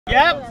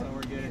Yep. So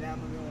we're good.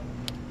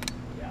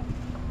 Yeah.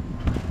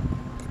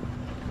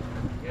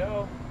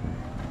 Go.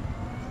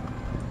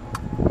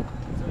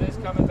 So this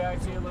coming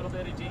back to you, a little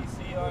bit of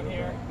DC on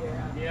here.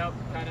 Yep,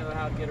 kind of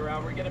how to get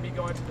around. We're going to be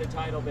going to the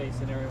tidal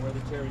basin area where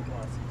the cherry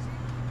blossoms,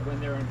 when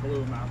they're in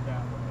bloom out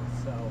that way.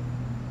 So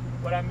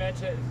what I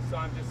mentioned, so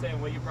I'm just saying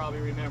what you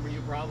probably remember,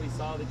 you probably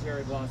saw the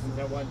cherry blossoms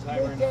at one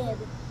time or another.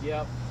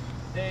 Yep.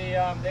 They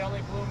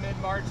only bloom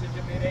mid-March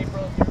into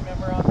mid-April, if you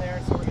remember on there,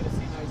 so we're going to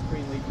see nice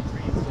green leafy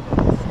trees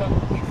today. So,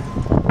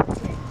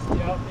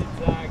 yep,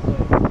 exactly.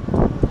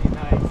 Really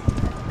nice.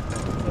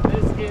 So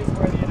this is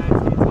where the United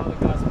States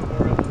Holocaust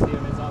Memorial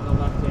Museum is on the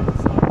left-hand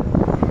side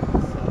over here.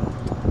 So,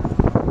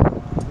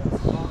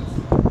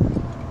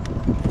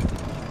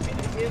 I mean,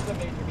 it is a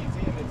major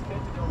museum. It's good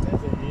to go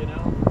visit, you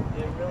know?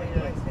 It really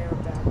is.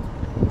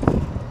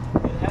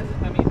 It hasn't,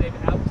 I mean, they've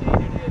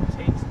outdated it,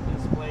 changed the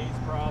displays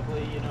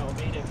probably, you know,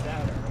 made it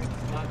better.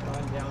 It's not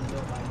gone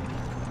downhill by any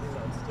means,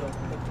 so it's still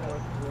the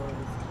fourth floor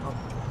is up.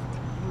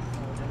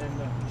 And then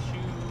the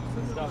shoes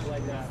and stuff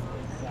like that.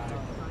 Exactly.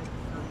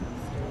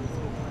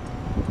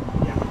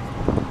 Yeah.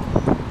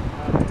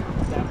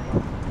 That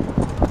one.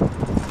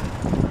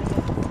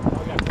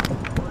 Okay.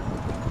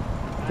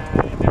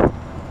 And there.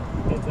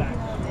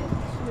 Exactly.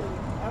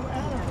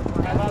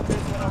 How about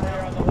this one over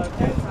here on the left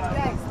hand side?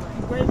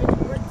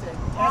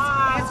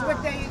 That's what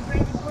they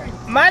engraved in Britain.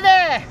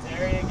 Money!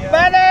 There you go.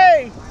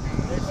 Money!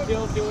 They're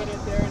still doing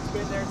it there. It's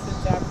been there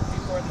since after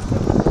before the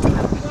Civil War.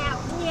 Now,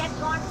 we had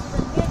gone to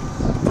the Mint.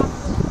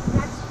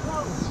 That's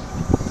close.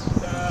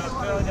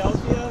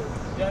 Philadelphia,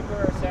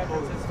 Denver, or San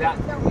Francisco? That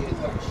is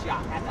the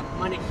shop, at the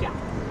money shop.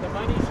 The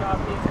money shop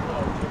is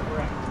closed, you're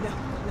correct.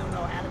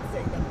 No, Adam's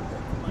saying that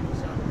the money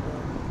shot is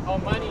closed.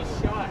 Oh, money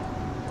shot.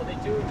 Well, they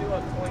do a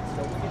coin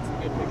store. We'll get some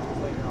good pictures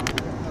later on.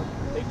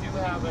 They do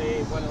have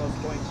one of those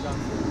coin shops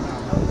in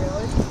town. Oh,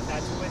 really?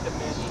 That's with the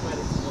Mint, but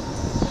it's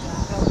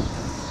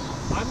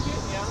I'm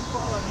getting you. I'm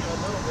following you a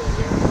little bit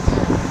here.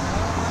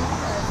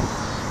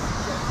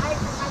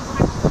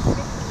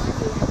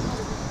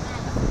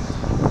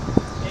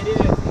 It is.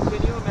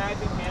 Can you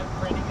imagine hand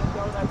printing it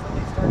though? That's when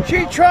they started. She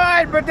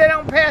tried, but they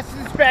don't pass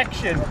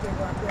inspection. Well, the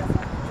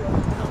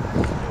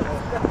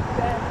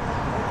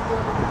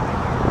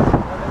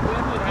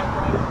women had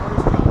probably the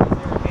worst job because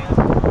they were hand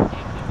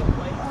inking the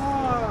plates.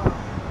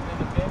 And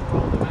the men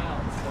rolled them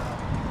out. So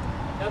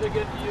another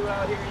good view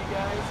out here, you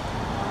guys.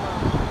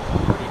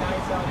 Pretty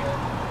nice out here.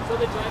 So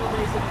the tidal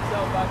basin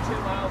itself, about 2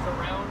 miles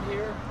around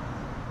here.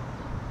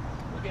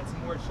 We'll get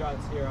some more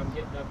shots here. I'm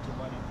getting up to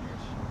one up here.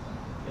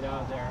 Get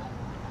out of there.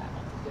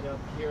 Get up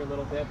here a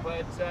little bit. But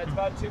it's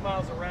about 2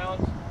 miles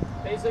around.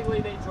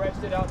 Basically, they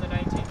dredged it out in the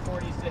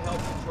 1940s to help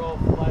control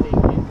flooding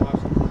in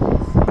Washington,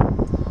 D.C.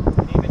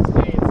 And even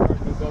today, it's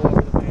starting to go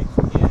over the banks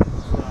again.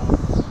 So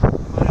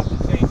you might have to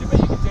change it. But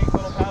you can take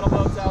little paddle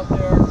boats out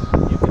there.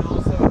 You can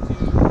also do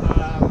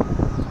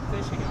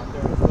fishing out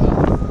there as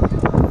well.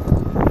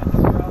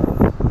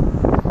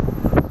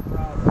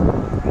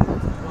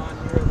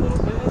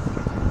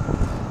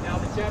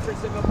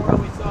 Jefferson Memorial,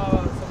 we saw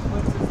some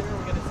glimpses there.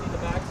 We're going to see the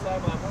backside.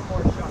 We'll have one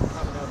more shot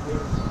coming up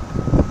here.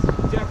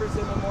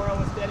 Jefferson Memorial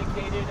was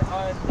dedicated in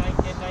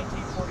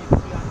 1943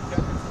 on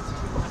Jefferson's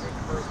 200th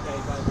birthday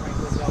by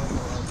Franklin Delano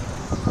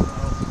Roosevelt.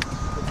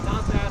 So it's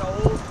not that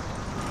old.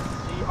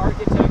 The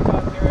architect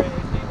on there,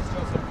 his name is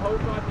Joseph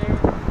Pope on there.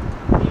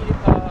 He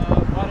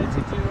wanted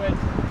to do it,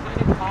 kind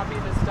of copy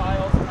the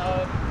styles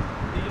of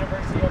the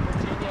University of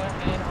Virginia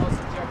and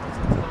also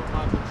Jefferson's home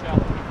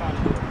Monticello. He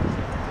founded the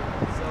University of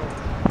Virginia. So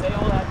they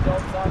all have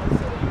domes on them,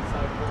 so they use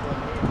like one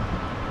here.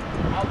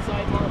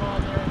 Outside marble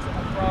on there is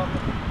from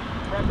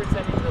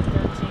representing the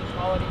 13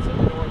 colonies in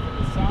the north and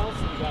the south,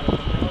 so you got it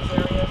from those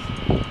areas.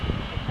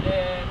 And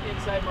then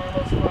inside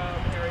marbles from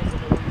areas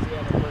of the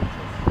Louisiana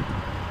Purchase.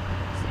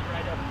 See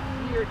right up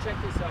here, check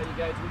this out, you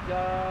guys. We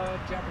got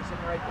Jefferson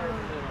right there in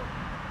the middle.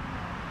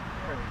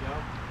 There we go.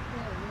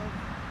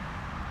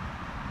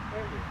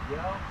 There you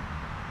go.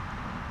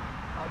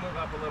 I'll move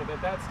up a little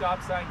bit. That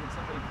stop sign, can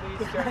somebody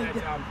please turn that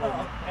down for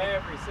me?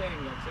 Every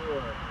single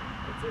tour.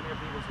 It's in there,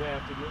 people's way. I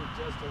have to move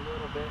just a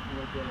little bit and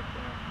we'll get it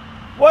there.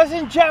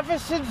 Wasn't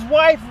Jefferson's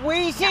wife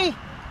Wheezy?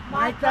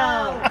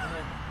 Michael!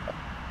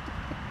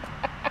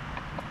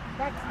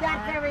 That's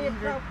not very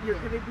appropriate. You're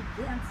going to be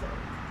canceled.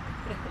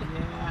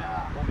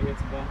 Yeah. Let me hit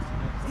some bumps.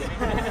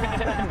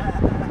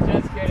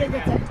 Just kidding.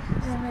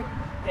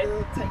 Take a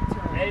little tight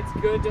turn. It's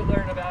good to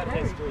learn about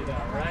history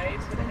though, right?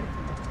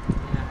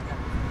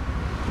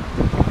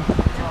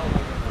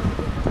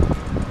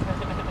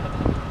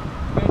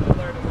 Good to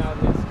learn about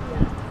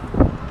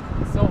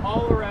history. So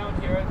all around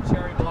here,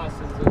 cherry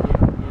blossoms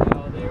again. You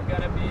know,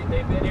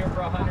 they've been here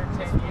for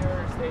 110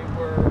 years. They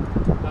were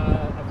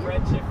a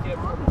friendship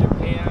gift from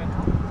Japan.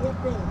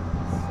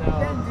 So,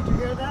 Ben, did you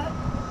hear that?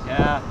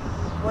 Yeah.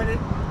 What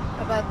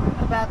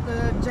about the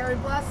cherry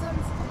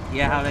blossoms?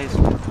 Yeah, how they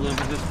bloom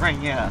in the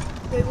spring, yeah.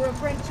 They were a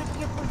friendship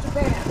gift from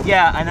Japan.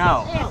 Yeah, I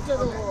know. After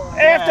the war.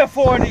 After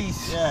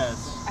 40s.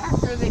 Yes.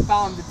 After they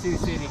found the two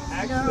cities.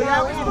 No,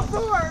 that was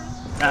before.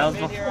 That I've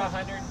was been here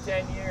before.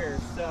 110 years,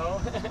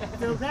 so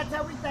So that's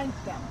how we thank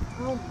them.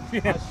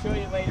 I'll show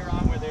you later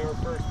on where they were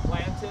first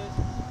planted.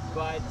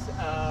 But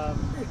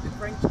The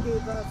French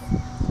gave us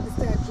the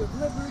Statue of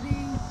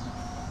Liberty.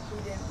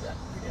 We didn't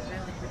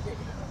really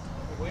predict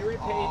it. we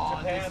repaid Oh,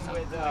 this Japan is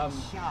a good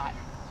shot.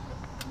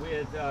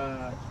 with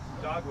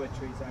dogwood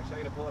trees. Actually,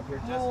 I'm gonna pull up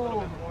here just a little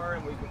bit more,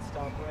 and we can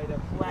stop right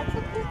up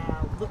here.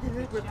 Wow, look at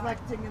it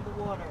reflecting in the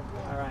water.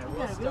 All right, we'll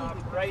Yeah, stop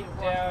really right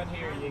good. down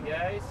here, you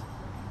guys.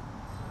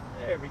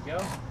 There we go.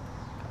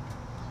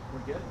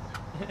 We're good.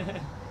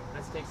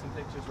 Let's take some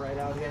pictures right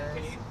out here.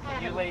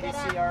 Can you ladies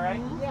see all right?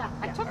 Yeah.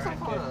 I took some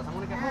photos. I'm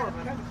gonna get more of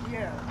it. Come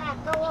here.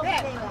 Go over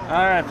there.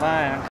 All right, fine.